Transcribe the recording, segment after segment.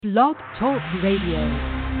Blog Talk Radio.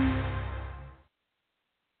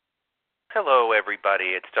 Hello,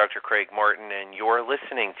 everybody. It's Dr. Craig Martin, and you're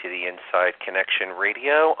listening to the Inside Connection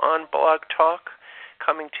Radio on Blog Talk,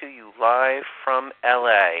 coming to you live from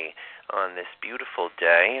LA on this beautiful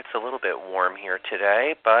day. It's a little bit warm here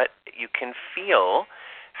today, but you can feel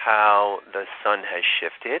how the sun has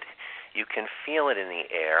shifted. You can feel it in the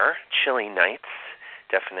air. Chilly nights.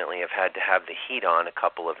 Definitely have had to have the heat on a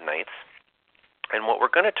couple of nights. And what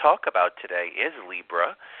we're going to talk about today is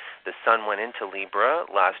Libra. The sun went into Libra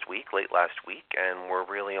late last week, and we're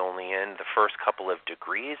really only in the first couple of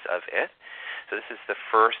degrees of it. So this is the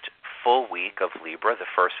first full week of Libra,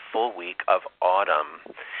 the first full week of autumn.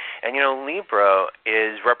 And Libra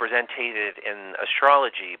is represented in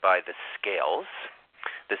astrology by the scales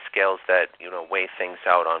that, weigh things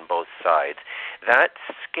out on both sides. That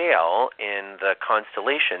scale in the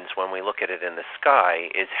constellations, when we look at it in the sky,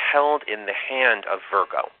 is held in the hand of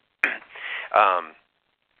Virgo.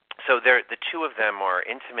 So the two of them are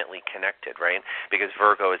intimately connected, right? Because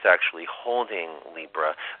Virgo is actually holding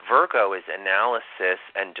Libra. Virgo is analysis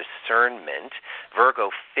and discernment.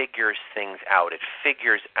 Virgo figures things out. It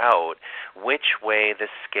figures out which way the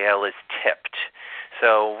scale is tipped.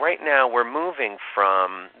 So right now we're moving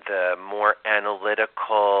from the more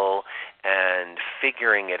analytical and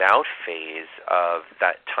figuring it out phase of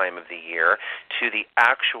that time of the year to the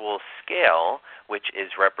actual scale, which is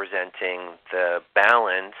representing the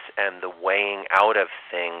balance and the weighing out of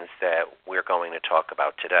things that we're going to talk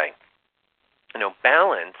about today.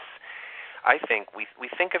 Balance, I think we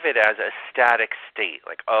think of it as a static state,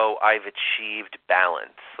 like, oh, I've achieved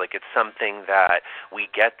balance. Like it's something that we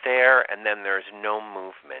get there and then there's no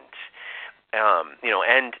movement.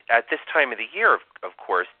 And at this time of the year, of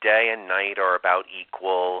course, day and night are about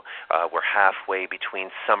equal. We're halfway between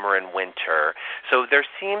summer and winter. So there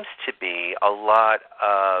seems to be a lot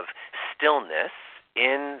of stillness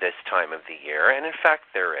in this time of the year, and in fact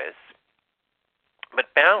there is.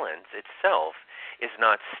 But balance itself is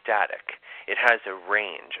not static. It has a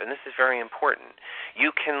range, and this is very important.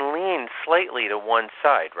 You can lean slightly to one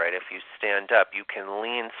side, right? If you stand up, you can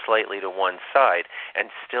lean slightly to one side and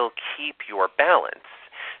still keep your balance.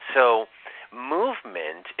 So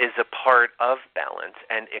movement is a part of balance,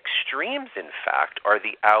 and extremes, in fact, are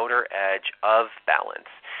the outer edge of balance.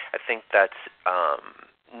 I think that's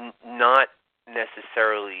not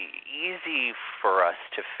necessarily easy for us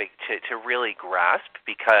to really grasp,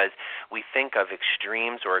 because we think of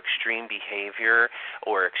extremes or extreme behavior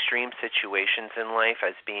or extreme situations in life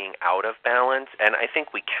as being out of balance, and I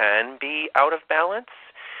think we can be out of balance.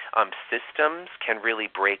 Systems can really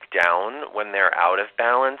break down when they're out of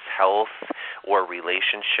balance. Health or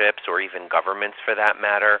relationships, or even governments for that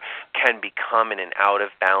matter, can become in an out of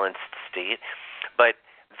balanced state. But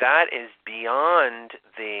that is beyond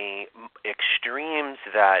the extremes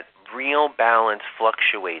that real balance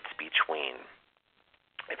fluctuates between.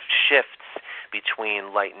 It shifts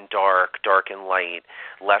between light and dark, dark and light,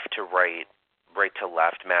 left to right, right to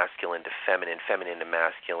left, masculine to feminine, feminine to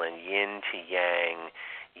masculine, yin to yang,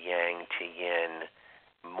 yang to yin,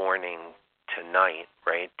 morning to night,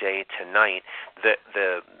 right? Day to night.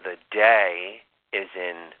 The day is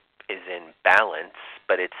in balance,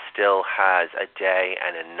 but it still has a day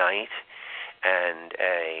and a night and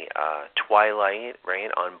a twilight,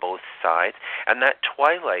 right, on both sides. And that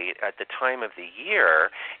twilight at the time of the year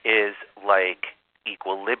is like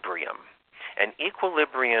equilibrium. And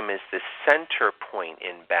equilibrium is the center point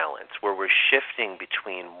in balance, where we're shifting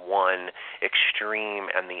between one extreme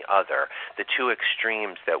and the other, the two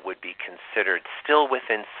extremes that would be considered still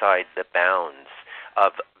within inside the bounds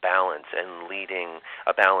of balance and leading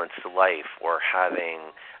a balanced life, or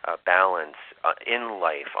having a balance in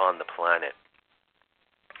life on the planet.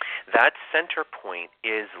 That center point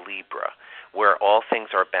is Libra, where all things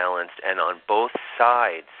are balanced, and on both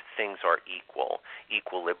sides things are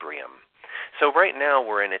equilibrium. So right now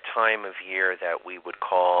we're in a time of year that we would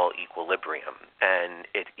call equilibrium, and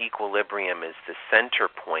equilibrium is the center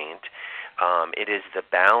point. It is the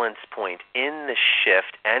balance point in the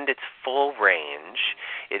shift and its full range.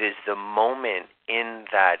 It is the moment in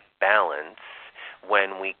that balance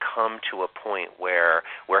when we come to a point where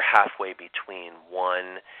we're halfway between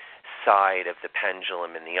one side of the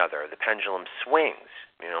pendulum and the other. The pendulum swings,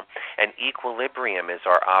 and equilibrium is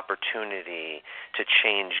our opportunity to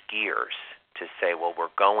change gears, to say, well,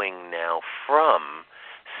 we're going now from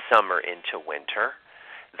summer into winter,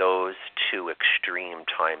 those two extreme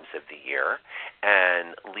times of the year,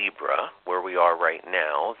 and Libra, where we are right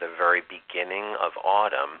now, the very beginning of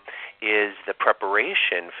autumn, is the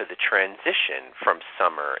preparation for the transition from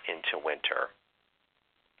summer into winter.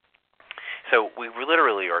 So we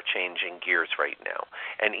literally are changing gears right now.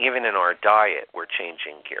 And even in our diet, we're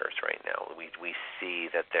changing gears right now. We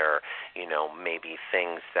see that there, maybe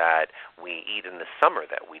things that we eat in the summer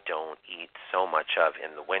that we don't eat so much of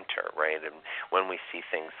in the winter, right? And when we see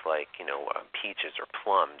things like, peaches or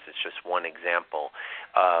plums, it's just one example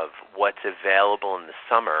of what's available in the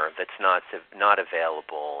summer that's not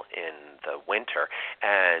available in the winter.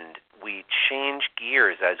 And we change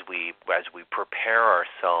gears as we prepare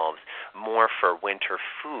ourselves more for winter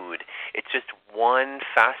food. It's just one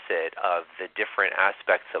facet of the different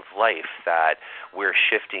aspects of life that we're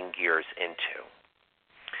shifting gears into.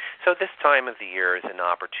 So this time of the year is an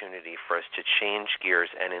opportunity for us to change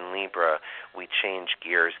gears, and in Libra, we change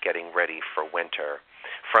gears getting ready for winter.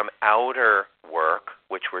 From outer work,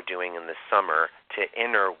 which we're doing in the summer, to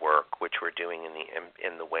inner work, which we're doing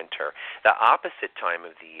in the winter. The opposite time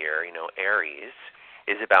of the year, Aries,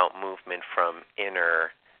 is about movement from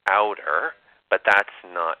inner outer, but that's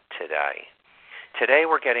not today. Today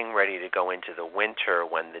we're getting ready to go into the winter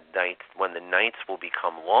when the nights will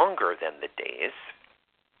become longer than the days.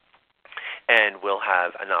 And we'll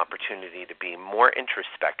have an opportunity to be more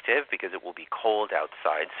introspective because it will be cold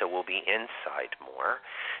outside, so we'll be inside more.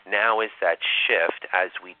 Now is that shift as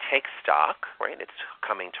we take stock, right? It's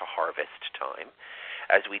coming to harvest time.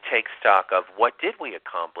 As we take stock of what did we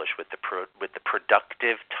accomplish with the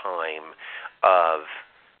productive time of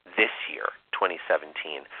this year,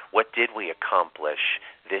 2017. What did we accomplish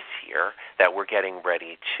this year that we're getting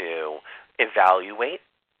ready to evaluate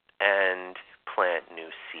and plant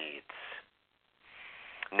new seeds?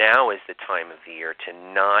 Now is the time of the year to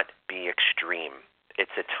not be extreme.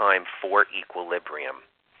 It's a time for equilibrium.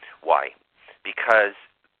 Why? Because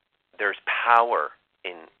there's power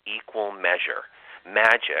in equal measure.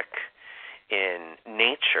 Magic in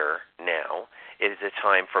nature now is a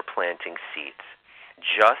time for planting seeds.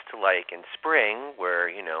 Just like in spring, where,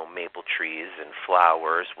 maple trees and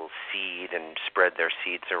flowers will seed and spread their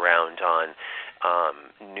seeds around on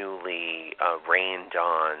newly rained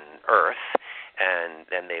on earth, and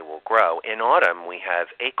then they will grow. In autumn, we have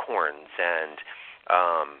acorns and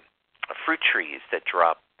fruit trees that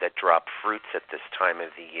drop fruits at this time of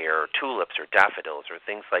the year, or tulips or daffodils or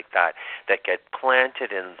things like that get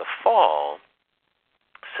planted in the fall,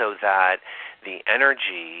 so that the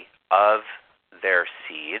energy of their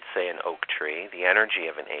seeds, say an oak tree, the energy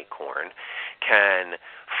of an acorn, can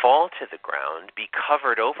fall to the ground, be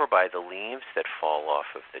covered over by the leaves that fall off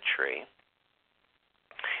of the tree.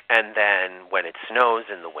 And then when it snows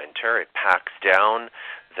in the winter, it packs down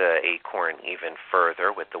the acorn even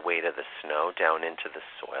further with the weight of the snow down into the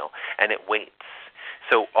soil, and it waits.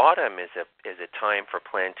 So autumn is a time for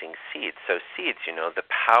planting seeds. So seeds, the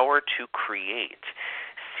power to create.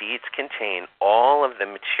 Seeds contain all of the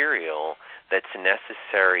material that's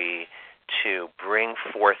necessary to bring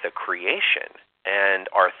forth a creation. And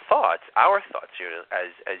our thoughts,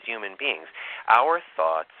 as human beings, our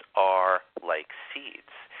thoughts are like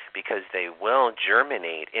seeds, because they will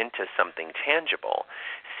germinate into something tangible.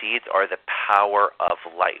 Seeds are the power of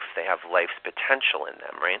life. They have life's potential in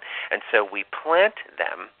them, right? And so we plant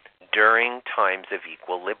them during times of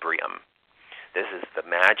equilibrium. This is the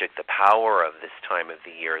magic, the power of this time of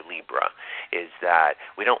the year, Libra, is that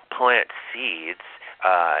we don't plant seeds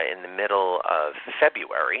in the middle of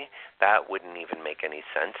February. That wouldn't even make any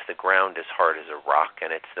sense. The ground is hard as a rock,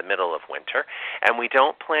 and it's the middle of winter. And we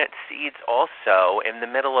don't plant seeds also in the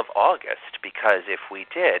middle of August, because if we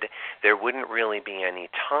did, there wouldn't really be any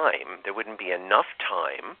time. There wouldn't be enough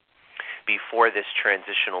time before this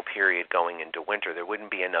transitional period going into winter. There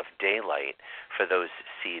wouldn't be enough daylight for those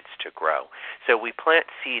seeds to grow. So we plant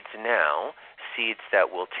seeds now, seeds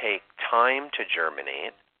that will take time to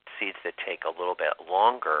germinate, seeds that take a little bit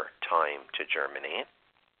longer time to germinate,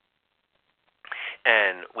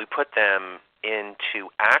 and we put them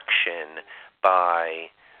into action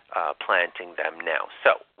by planting them now.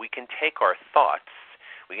 So we can take our thoughts.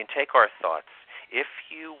 If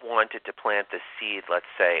you wanted to plant the seed, let's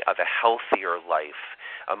say, of a healthier life,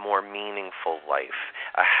 a more meaningful life,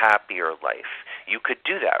 a happier life, you could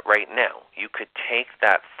do that right now. You could take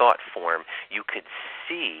that thought form. You could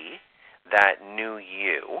see that new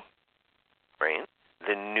you, right?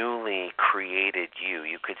 The newly created you.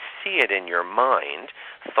 You could see it in your mind.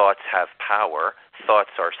 Thoughts have power.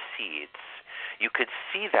 Thoughts are seeds. You could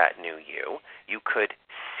see that new you. You could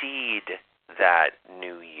seed that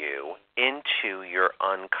new you into your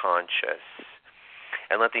unconscious.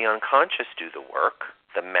 And let the unconscious do the work,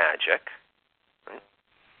 the magic. Right?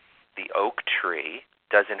 The oak tree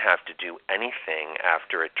doesn't have to do anything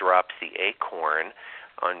after it drops the acorn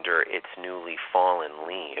under its newly fallen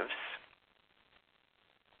leaves.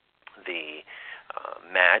 the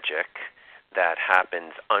magic that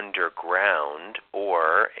happens underground,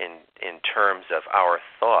 or in terms of our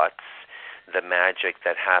thoughts, the magic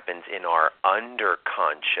that happens in our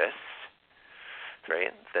underconscious,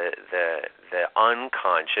 right? The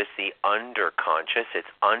unconscious, the underconscious,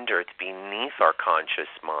 it's beneath our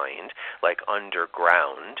conscious mind, like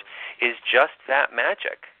underground, is just that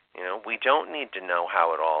magic. We don't need to know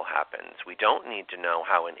how it all happens. We don't need to know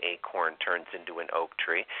how an acorn turns into an oak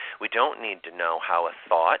tree. We don't need to know how a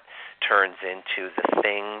thought turns into the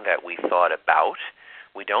thing that we thought about.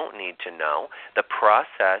 We don't need to know. The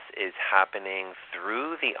process is happening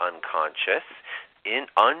through the unconscious,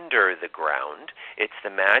 under the ground. It's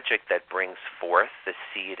the magic that brings forth the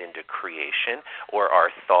seed into creation, or our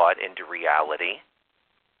thought into reality.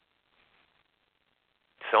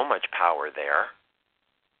 So much power there.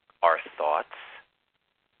 Our thoughts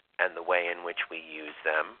and the way in which we use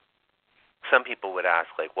them. Some people would ask,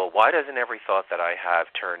 well, why doesn't every thought that I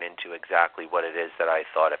have turn into exactly what it is that I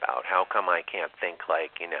thought about? How come I can't think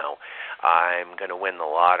I'm going to win the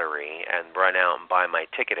lottery and run out and buy my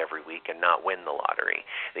ticket every week and not win the lottery?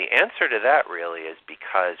 The answer to that really is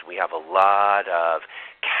because we have a lot of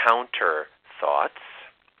counter thoughts,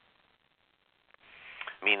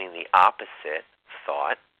 meaning the opposite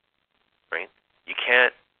thought, right? You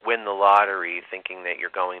can't win the lottery thinking that you're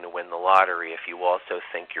going to win the lottery if you also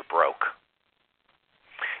think you're broke.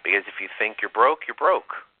 Because if you think you're broke, you're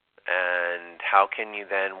broke. And how can you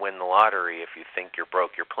then win the lottery if you think you're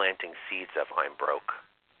broke? You're planting seeds of I'm broke.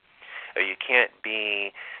 You can't be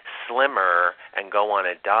slimmer and go on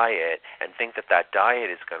a diet and think that that diet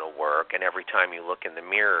is going to work, and every time you look in the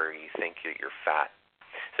mirror you think that you're fat.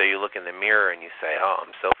 So you look in the mirror and you say, oh,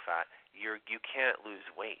 I'm so fat. You can't lose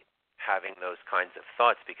weight having those kinds of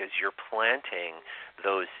thoughts, because you're planting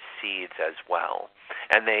those seeds as well.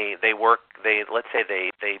 And they work, let's say they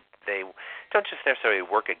don't just necessarily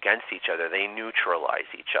work against each other, they neutralize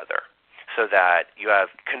each other, so that you have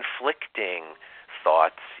conflicting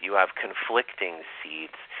thoughts, you have conflicting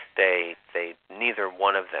seeds. They neither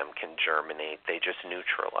one of them can germinate, they just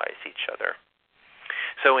neutralize each other.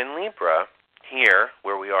 So in Libra, here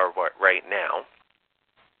where we are right now,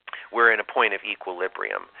 we're in a point of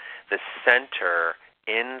equilibrium. The center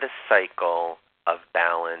in the cycle of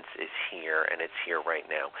balance is here, and it's here right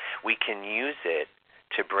now. We can use it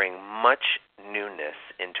to bring much newness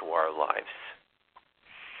into our lives.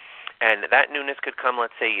 And that newness could come,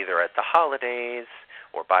 let's say, either at the holidays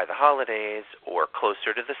or by the holidays or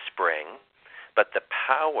closer to the spring. But the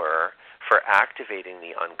power for activating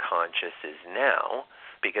the unconscious is now,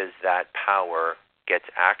 because that power gets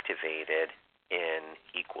activated in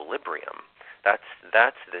equilibrium.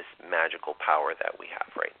 That's this magical power that we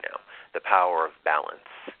have right now, the power of balance,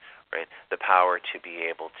 right? The power to be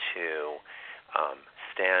able to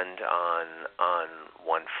stand on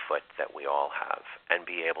one foot that we all have, and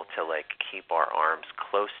be able to keep our arms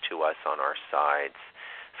close to us on our sides.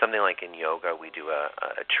 Something like in yoga we do a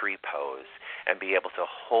tree pose, and be able to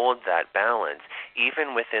hold that balance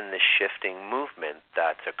even within the shifting movement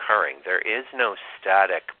that's occurring. There is no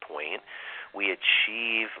static point. We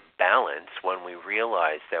achieve balance when we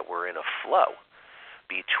realize that we're in a flow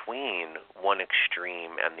between one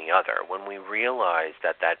extreme and the other. When we realize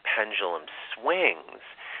that that pendulum swings,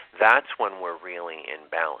 that's when we're really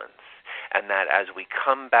in balance. And that as we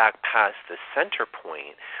come back past the center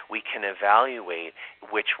point, we can evaluate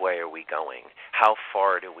which way are we going. How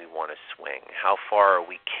far do we want to swing? How far are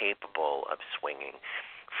we capable of swinging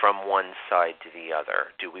from one side to the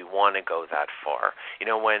other? Do we want to go that far?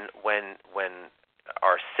 When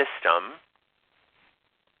our system,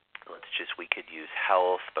 we could use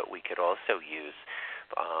health, but we could also use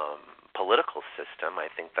political system. I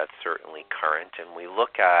think that's certainly current. And we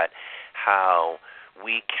look at how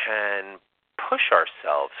we can push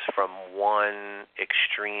ourselves from one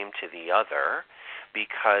extreme to the other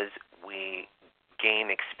because we gain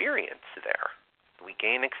experience there. We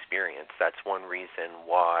gain experience. That's one reason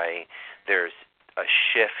why there's a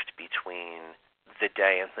shift between the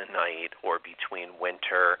day and the night, or between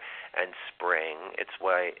winter and spring. It's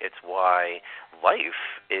why life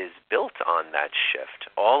is built on that shift.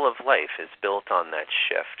 All of life is built on that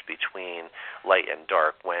shift between light and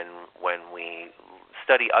dark. When we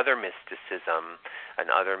study other mysticism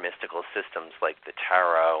and other mystical systems like the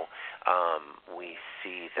tarot, we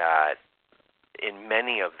see that in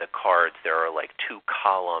many of the cards there are two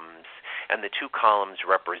columns, and the two columns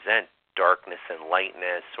represent darkness and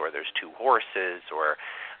lightness, or there's two horses, or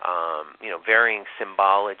varying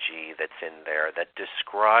symbology that's in there that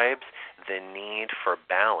describes the need for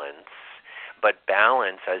balance, but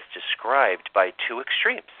balance as described by two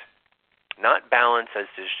extremes. Not balance as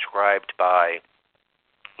described by,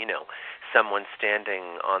 someone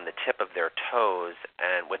standing on the tip of their toes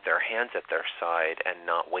and with their hands at their side and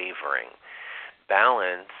not wavering.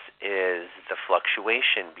 Balance is the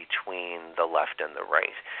fluctuation between the left and the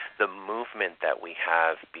right, the movement that we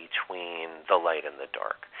have between the light and the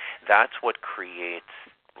dark. That's what creates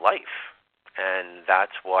life, and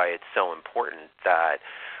that's why it's so important that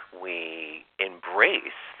we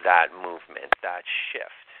embrace that movement, that shift.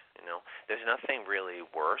 There's nothing really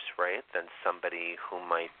worse, right, than somebody who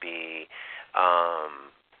might be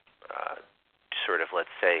sort of,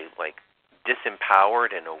 let's say, like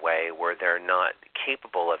disempowered in a way where they're not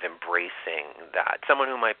capable of embracing that. Someone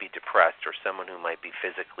who might be depressed or someone who might be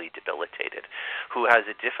physically debilitated, who has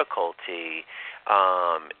a difficulty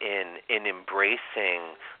in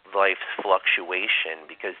embracing life's fluctuation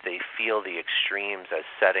because they feel the extremes as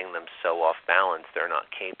setting them so off balance they're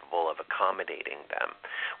not capable of accommodating them.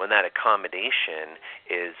 When that accommodation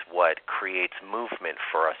is what creates movement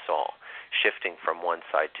for us all, shifting from one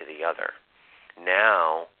side to the other.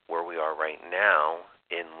 Now, where we are right now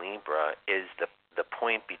in Libra is the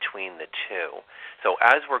point between the two. So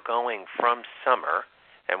as we're going from summer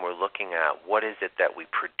and we're looking at what is it that we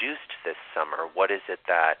produced this summer, what is it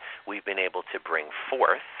that we've been able to bring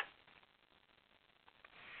forth,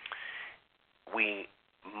 we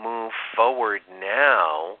move forward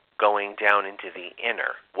now going down into the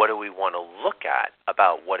inner. What do we want to look at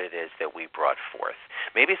about what it is that we brought forth?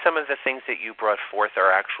 Maybe some of the things that you brought forth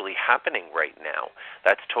are actually happening right now.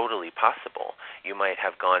 That's totally possible. You might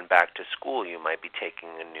have gone back to school. You might be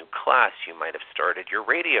taking a new class. You might have started your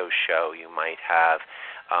radio show. You might have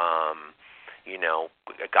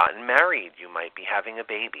gotten married. You might be having a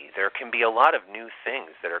baby. There can be a lot of new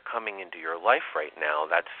things that are coming into your life right now.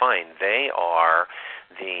 That's fine. They are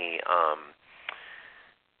the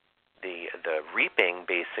reaping,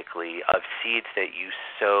 basically, of seeds that you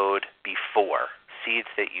sowed before, seeds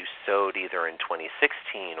that you sowed either in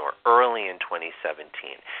 2016 or early in 2017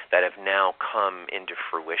 that have now come into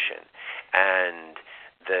fruition. And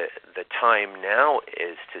the time now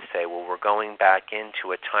is to say, well, we're going back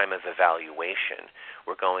into a time of evaluation.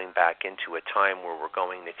 We're going back into a time where we're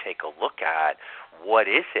going to take a look at what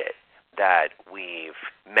is it that we've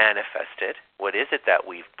manifested, what is it that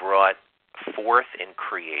we've brought forth in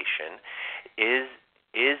creation.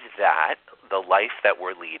 Is that the life that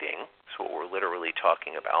we're leading, so what we're literally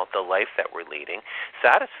talking about, the life that we're leading,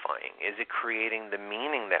 satisfying? Is it creating the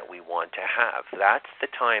meaning that we want to have? That's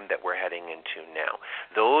the time that we're heading into now.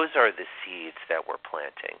 Those are the seeds that we're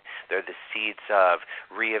planting. They're the seeds of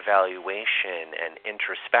reevaluation and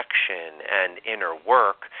introspection and inner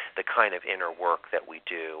work, the kind of inner work that we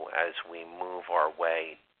do as we move our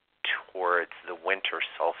way towards the winter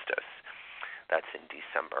solstice. That's in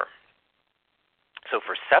December. So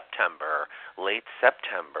for September, late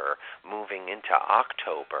September, moving into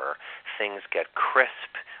October, things get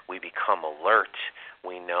crisp. We become alert.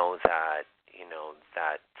 We know that,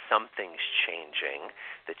 that something's changing.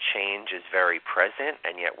 The change is very present,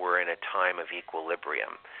 and yet we're in a time of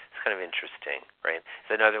equilibrium. It's kind of interesting, right?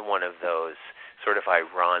 It's another one of those sort of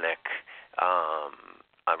ironic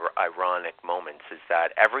moments, is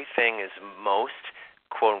that everything is most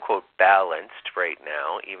quote-unquote balanced right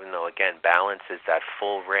now, even though, again, balance is that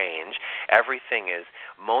full range. Everything is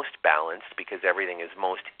most balanced because everything is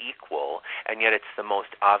most equal, and yet it's the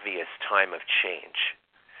most obvious time of change.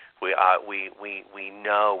 We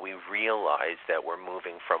know, we realize that we're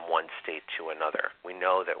moving from one state to another. We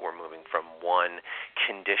know that we're moving from one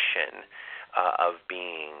condition of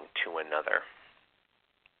being to another.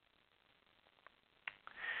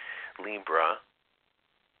 Libra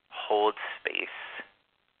holds space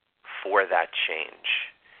for that change.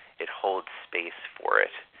 It holds space for it.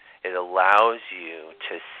 It allows you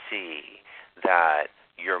to see that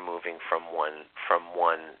you're moving from one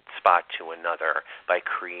spot to another by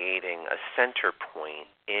creating a center point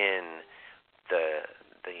in the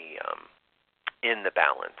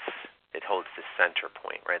balance. It holds the center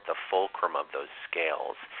point, right? The fulcrum of those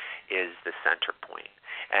scales is the center point.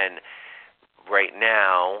 And right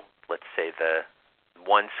now, let's say the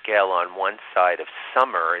one scale on one side of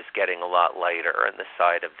summer is getting a lot lighter, and the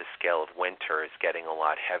side of the scale of winter is getting a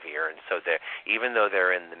lot heavier. And so even though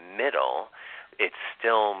they're in the middle, it's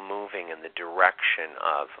still moving in the direction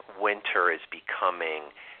of winter is becoming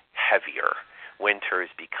heavier. Winter is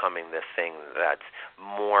becoming the thing that's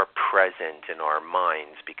more present in our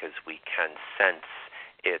minds because we can sense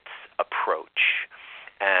its approach.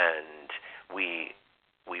 And we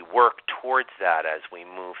work towards that as we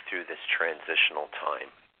move through this transitional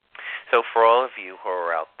time. So for all of you who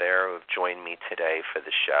are out there who have joined me today for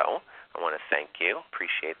the show, I want to thank you.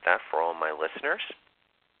 Appreciate that for all my listeners.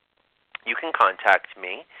 You can contact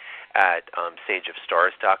me at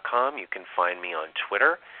sageofstars.com. You can find me on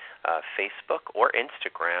Twitter, Facebook, or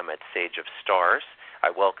Instagram at Sage of Stars.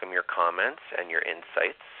 I welcome your comments and your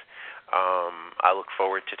insights. I look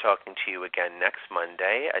forward to talking to you again next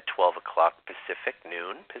Monday at 12 o'clock Pacific,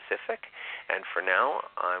 noon Pacific. And for now,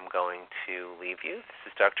 I'm going to leave you.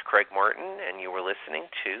 This is Dr. Craig Martin, and you were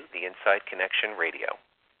listening to the Inside Connection Radio.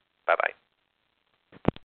 Bye-bye.